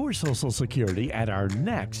claim your Social Security at our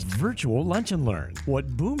next virtual Lunch and Learn.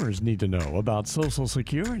 What boomers need to know about Social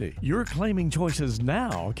Security. Your claiming choices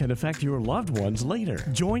now can affect your loved ones later.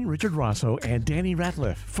 Join Richard Rosso and Danny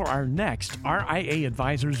Ratliff for our next RIA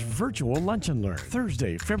Advisors virtual Lunch and Learn,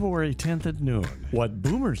 Thursday, February 10th at noon. What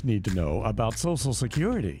boomers need to know about Social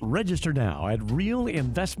Security. Register now at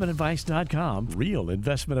realinvestmentadvice.com.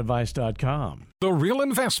 Realinvestmentadvice.com. The Real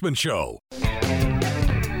Investment Show.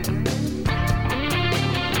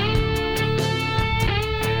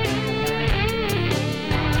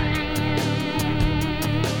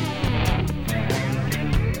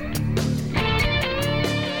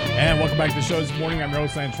 And welcome back to the show this morning. I'm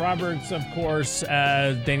Rose Lance Roberts, of course.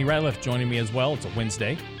 Danny Ratliff joining me as well. It's a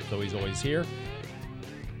Wednesday, so he's always here.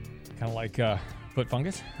 Kind of like foot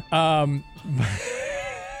fungus. But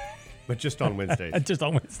just on Wednesdays. Just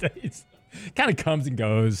on Wednesdays. Kind of comes and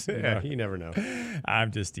goes. Yeah, you never know.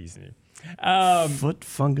 I'm just teasing you. Foot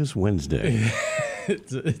Fungus Wednesday.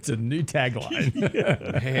 It's a new tagline.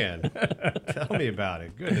 Man, tell me about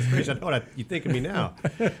it. Goodness gracious, I know what you think of me now.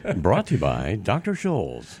 Brought to you by Dr.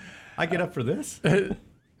 Scholl's. I get up for this? We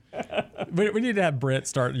need to have Brett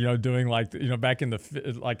start, doing like, back in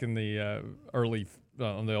the early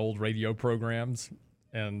on the old radio programs,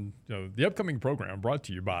 and the upcoming program brought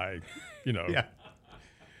to you by, Yeah.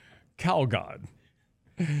 Calgon.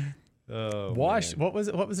 Oh, Wash. man. What was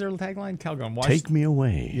it? What was their tagline? Calgon. Wash. Take me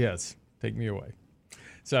away. Yes. Take me away.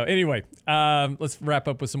 So anyway, let's wrap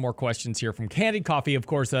up with some more questions here from Candid Coffee. Of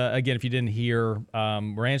course, again, if you didn't hear,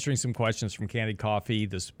 we're answering some questions from Candid Coffee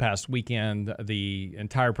this past weekend. The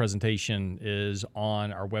entire presentation is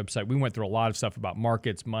on our website. We went through a lot of stuff about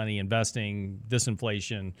markets, money, investing,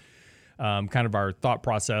 disinflation, kind of our thought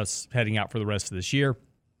process heading out for the rest of this year.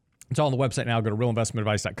 It's all on the website now. Go to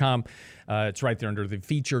realinvestmentadvice.com. It's right there under the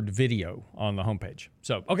featured video on the homepage.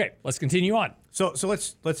 So, okay, let's continue on. So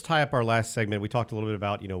let's tie up our last segment. We talked a little bit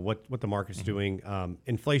about what the market's doing,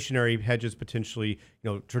 inflationary hedges potentially,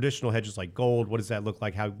 traditional hedges like gold. What does that look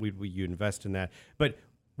like? How would you invest in that? But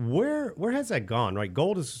where has that gone? Right,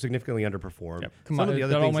 gold is significantly underperformed. Yep. Some of the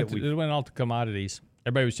other things it went all to commodities.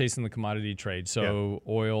 Everybody was chasing the commodity trade, so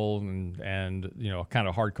oil and kind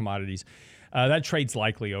of hard commodities. That trade's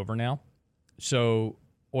likely over now. So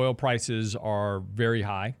oil prices are very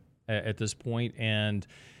high at this point, and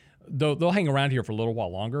they'll hang around here for a little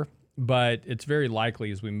while longer, but it's very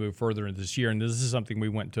likely as we move further into this year, and this is something we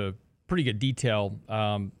went to pretty good detail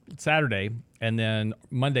Saturday, and then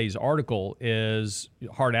Monday's article is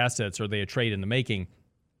hard assets, are they a trade in the making?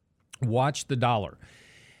 Watch the dollar.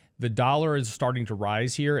 The dollar is starting to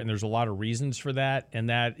rise here, and there's a lot of reasons for that, and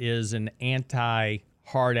that is an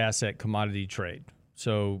anti-hard asset commodity trade.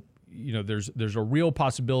 So, there's a real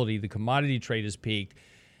possibility the commodity trade has peaked,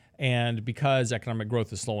 and because economic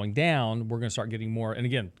growth is slowing down, we're going to start getting more. And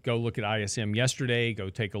again, go look at ISM yesterday.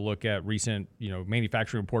 Go take a look at recent,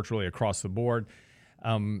 manufacturing reports really across the board.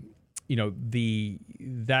 That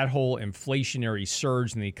whole inflationary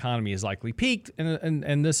surge in the economy is likely peaked,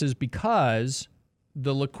 and this is because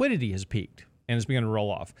the liquidity has peaked and it's beginning to roll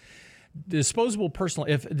off. Disposable personal,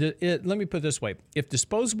 let me put it this way. If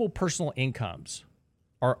disposable personal incomes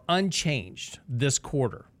are unchanged this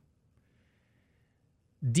quarter,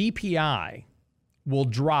 DPI will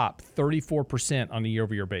drop 34% on a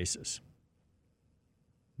year-over-year basis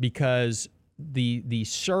because the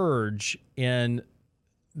surge in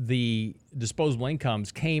the disposable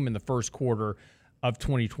incomes came in the first quarter of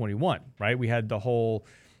 2021, right? We had the whole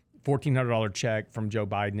 $1,400 check from Joe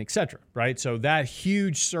Biden, et cetera, right? So that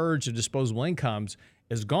huge surge of disposable incomes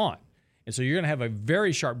is gone. And so you're going to have a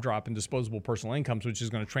very sharp drop in disposable personal incomes, which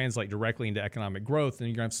is going to translate directly into economic growth. And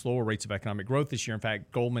you're going to have slower rates of economic growth this year. In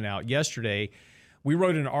fact, Goldman out yesterday, we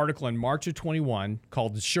wrote an article in March of 21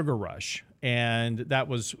 called The Sugar Rush. And that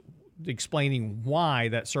was explaining why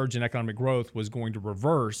that surge in economic growth was going to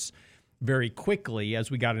reverse very quickly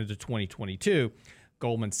as we got into 2022.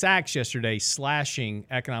 Goldman Sachs yesterday slashing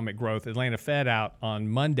economic growth. Atlanta Fed out on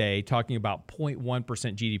Monday talking about 0.1%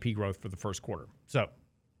 GDP growth for the first quarter. So,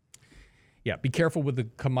 yeah, be careful with the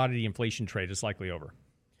commodity inflation trade. It's likely over.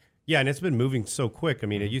 Yeah, and it's been moving so quick. I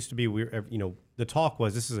mean, it used to be, the talk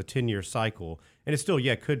was this is a 10-year cycle, and it still,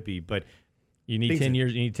 could be, but you need 10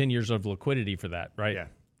 years. You need 10 years of liquidity for that, right? Yeah.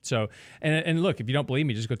 So, and look, if you don't believe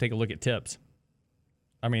me, just go take a look at tips.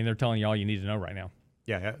 I mean, they're telling you all you need to know right now.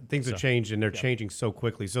 Yeah, things have changed, and they're changing so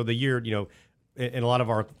quickly. So the year, in a lot of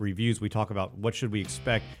our reviews, we talk about what should we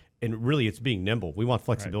expect, and really it's being nimble. We want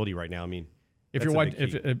flexibility right now. I mean, If you're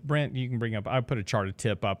watching, Brent, you can bring up. I put a chart of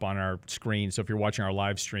TIP up on our screen, so if you're watching our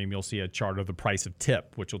live stream, you'll see a chart of the price of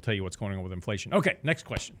TIP, which will tell you what's going on with inflation. Okay, next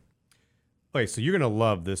question. Okay, so you're gonna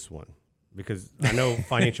love this one because I know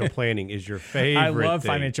financial planning is your favorite. I love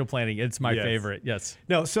thing. financial planning. It's my favorite. Yes.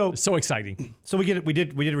 No, so exciting. So we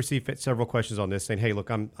did receive several questions on this, saying, "Hey, look,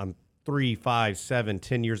 I'm 3, 5, 7,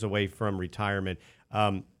 10 years away from retirement.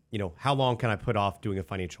 How long can I put off doing a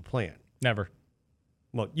financial plan?" Never.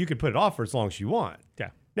 Well, you can put it off for as long as you want. Yeah.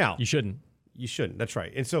 Now, you shouldn't. You shouldn't. That's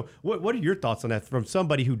right. And so what are your thoughts on that from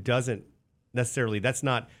somebody who doesn't necessarily, that's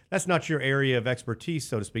not your area of expertise,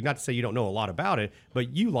 so to speak. Not to say you don't know a lot about it,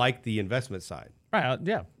 but you like the investment side. Right.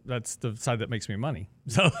 Yeah. That's the side that makes me money.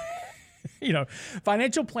 So,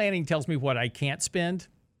 financial planning tells me what I can't spend.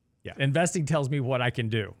 Yeah. Investing tells me what I can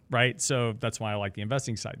do, right? So that's why I like the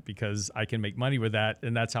investing side, because I can make money with that,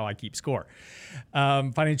 and that's how I keep score.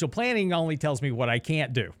 Financial planning only tells me what I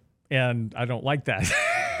can't do, and I don't like that.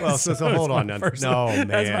 Well, so hold on now. No, man.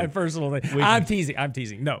 That's my personal thing. I'm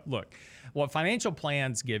teasing. No, look, what financial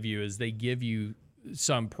plans give you is they give you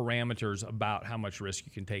some parameters about how much risk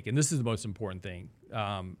you can take, and this is the most important thing.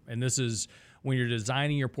 And this is when you're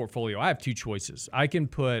designing your portfolio. I have two choices. I can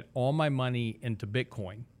put all my money into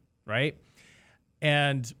Bitcoin, right?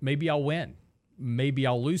 And maybe I'll win. Maybe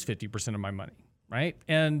I'll lose 50% of my money, right?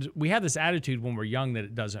 And we have this attitude when we're young that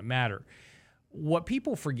it doesn't matter. What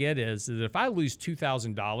people forget is that if I lose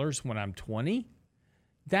 $2,000 when I'm 20,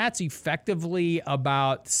 that's effectively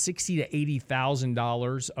about $60,000 to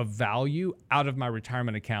 $80,000 of value out of my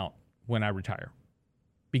retirement account when I retire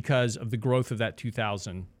because of the growth of that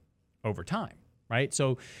 $2,000 over time. Right?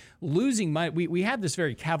 So losing money, we have this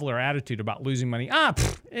very cavalier attitude about losing money.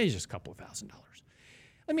 It's just a couple of $1,000.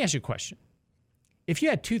 Let me ask you a question. If you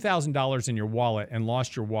had $2,000 in your wallet and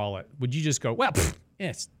lost your wallet, would you just go, well,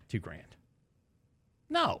 it's $2,000?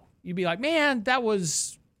 No. You'd be like, man, that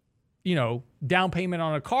was, down payment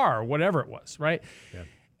on a car or whatever it was, right? Yeah.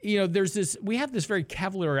 We have this very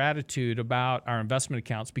cavalier attitude about our investment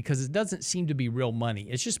accounts because it doesn't seem to be real money.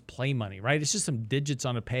 It's just play money, right? It's just some digits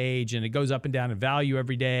on a page and it goes up and down in value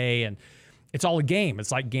every day. And it's all a game.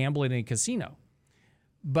 It's like gambling in a casino.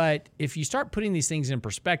 But if you start putting these things in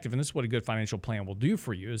perspective, and this is what a good financial plan will do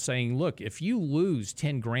for you, is saying, look, if you lose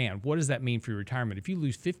 10 grand, what does that mean for your retirement? If you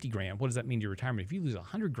lose 50 grand, what does that mean to your retirement? If you lose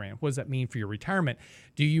 100 grand, what does that mean for your retirement?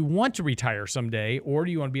 Do you want to retire someday, or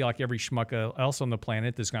do you want to be like every schmuck else on the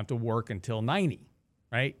planet that's going to have to work until 90,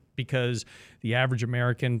 right? Because the average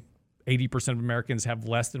American, 80% of Americans have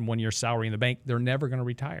less than 1 year's salary in the bank. They're never going to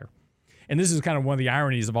retire. And this is kind of one of the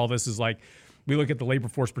ironies of all this is like, we look at the labor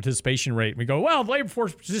force participation rate and we go, well, the labor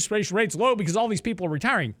force participation rate's low because all these people are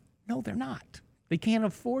retiring. No, they're not. They can't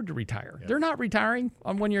afford to retire. Yeah. They're not retiring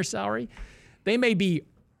on 1 year's salary. They may be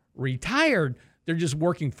retired. They're just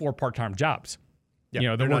working 4 part-time jobs.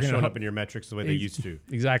 Yeah, they're not showing up in your metrics the way they used to.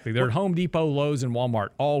 Exactly. They're at Home Depot, Lowe's, and Walmart,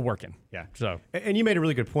 all working. Yeah. So, and you made a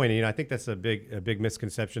really good point. And I think that's a big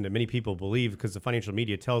misconception that many people believe because the financial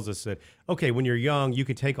media tells us that, okay, when you're young, you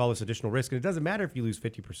can take all this additional risk, and it doesn't matter if you lose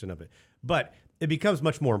 50% of it. But it becomes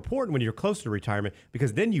much more important when you're close to retirement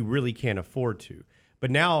because then you really can't afford to. But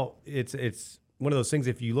now it's one of those things.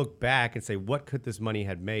 If you look back and say, what could this money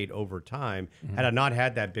have made over time had I not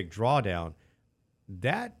had that big drawdown?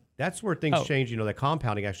 That's where things change. That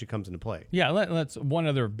compounding actually comes into play. Yeah, that's one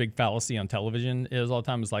other big fallacy on television is all the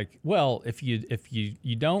time is like, well, if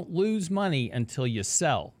you don't lose money until you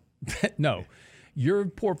sell. No, your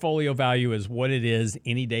portfolio value is what it is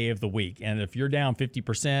any day of the week. And if you're down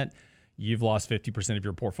 50%, you've lost 50% of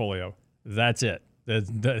your portfolio. That's it.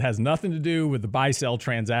 That has nothing to do with the buy-sell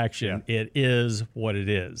transaction. Yeah. It is what it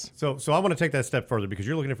is. So I want to take that a step further because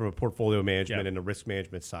you're looking at it from a portfolio management and a risk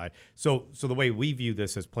management side. So the way we view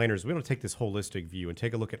this as planners, we want to take this holistic view and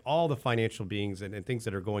take a look at all the financial beings and things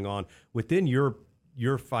that are going on within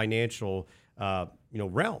your financial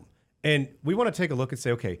realm. And we want to take a look and say,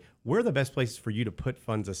 okay, where are the best places for you to put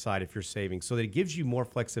funds aside if you're saving so that it gives you more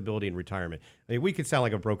flexibility in retirement? I mean, we could sound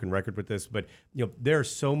like a broken record with this, but there are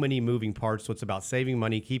so many moving parts. So it's about saving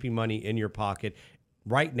money, keeping money in your pocket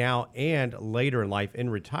right now and later in life in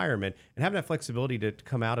retirement, and having that flexibility to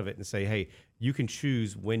come out of it and say, hey, you can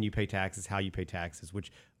choose when you pay taxes, how you pay taxes,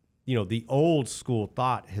 which the old school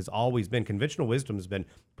thought has always been, conventional wisdom has been,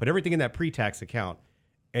 put everything in that pre-tax account.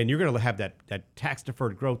 And you're going to have that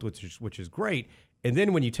tax-deferred growth, which is great. And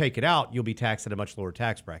then when you take it out, you'll be taxed at a much lower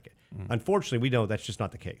tax bracket. Mm-hmm. Unfortunately, we know that's just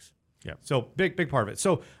not the case. Yeah. So big part of it.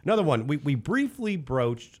 So another one, we briefly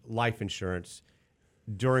broached life insurance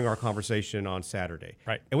during our conversation on Saturday.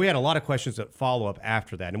 Right. And we had a lot of questions that follow up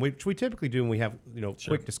after that, and which we typically do when we have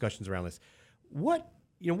quick discussions around this. What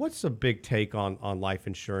what's a big take on life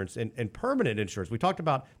insurance and permanent insurance? We talked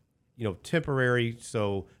about, temporary,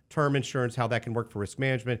 so term insurance, how that can work for risk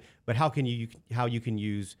management, but how you can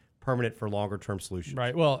use permanent for longer term solutions.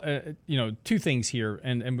 Right. Well, two things here,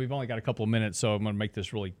 and we've only got a couple of minutes, so I'm going to make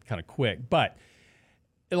this really kind of quick. But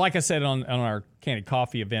like I said on our Candid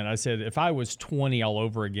Coffee event, I said if I was 20 all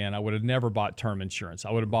over again, I would have never bought term insurance.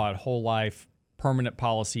 I would have bought whole life permanent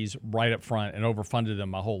policies right up front and overfunded them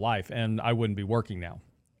my whole life, and I wouldn't be working now.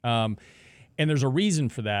 And there's a reason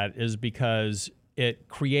for that, is because it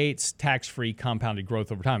creates tax-free compounded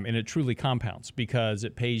growth over time, and it truly compounds because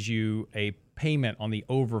it pays you a payment on the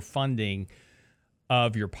overfunding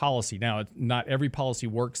of your policy. Now, not every policy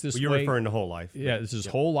works this way. You're referring to whole life. Yeah, this is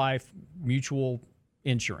whole life mutual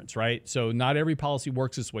insurance, right? So not every policy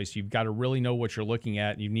works this way. So you've got to really know what you're looking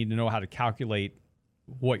at. You need to know how to calculate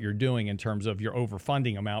what you're doing in terms of your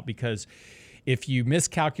overfunding amount, because if you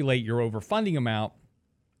miscalculate your overfunding amount,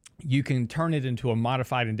 you can turn it into a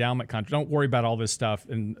modified endowment contract. Don't worry about all this stuff.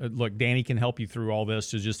 And look, Danny can help you through all this.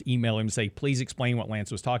 So just email him and say, please explain what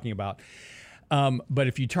Lance was talking about. But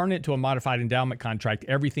if you turn it to a modified endowment contract,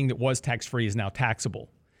 everything that was tax-free is now taxable.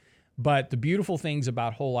 But the beautiful things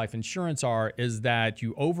about whole life insurance is that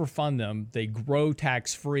you overfund them, they grow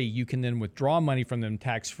tax-free. You can then withdraw money from them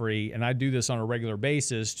tax-free. And I do this on a regular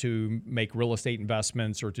basis to make real estate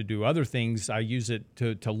investments or to do other things. I use it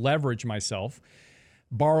to leverage myself,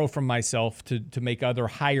 borrow from myself to make other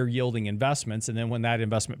higher yielding investments. And then when that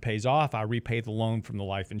investment pays off, I repay the loan from the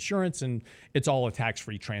life insurance, and it's all a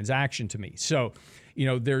tax-free transaction to me. So,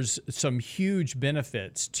 there's some huge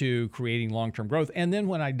benefits to creating long-term growth. And then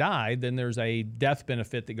when I die, then there's a death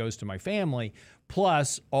benefit that goes to my family,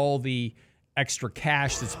 plus all the extra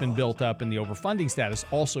cash that's been built up in the overfunding status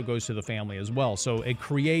also goes to the family as well. So it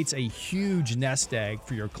creates a huge nest egg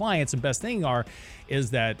for your clients. And best thing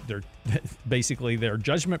is that they're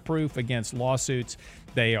judgment proof against lawsuits.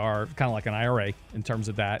 They are kind of like an IRA in terms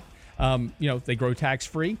of that. They grow tax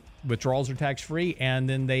free. Withdrawals are tax free, and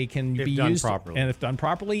then they can be used properly. And if done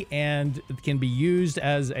properly, and it can be used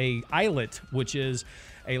as a ILIT, which is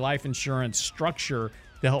a life insurance structure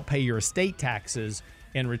to help pay your estate taxes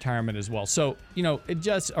in retirement as well. So,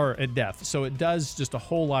 or at death. So it does just a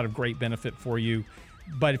whole lot of great benefit for you.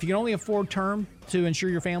 But if you can only afford term to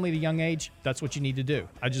insure your family at a young age, that's what you need to do.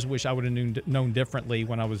 I just wish I would have known differently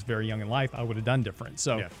when I was very young in life. I would have done different.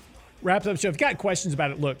 So wraps up the show. If you've got questions about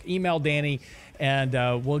it, look, email Danny, and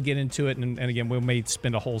we'll get into it. And again, we may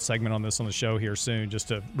spend a whole segment on this on the show here soon just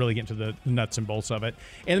to really get into the nuts and bolts of it.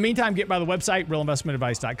 In the meantime, get by the website,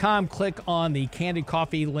 realinvestmentadvice.com. Click on the Candid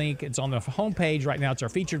Coffee link. It's on the homepage right now. It's our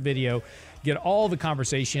featured video. Get all the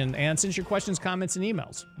conversation and send your questions, comments, and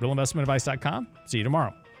emails. realinvestmentadvice.com. See you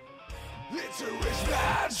tomorrow. It's a rich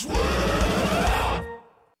man's world.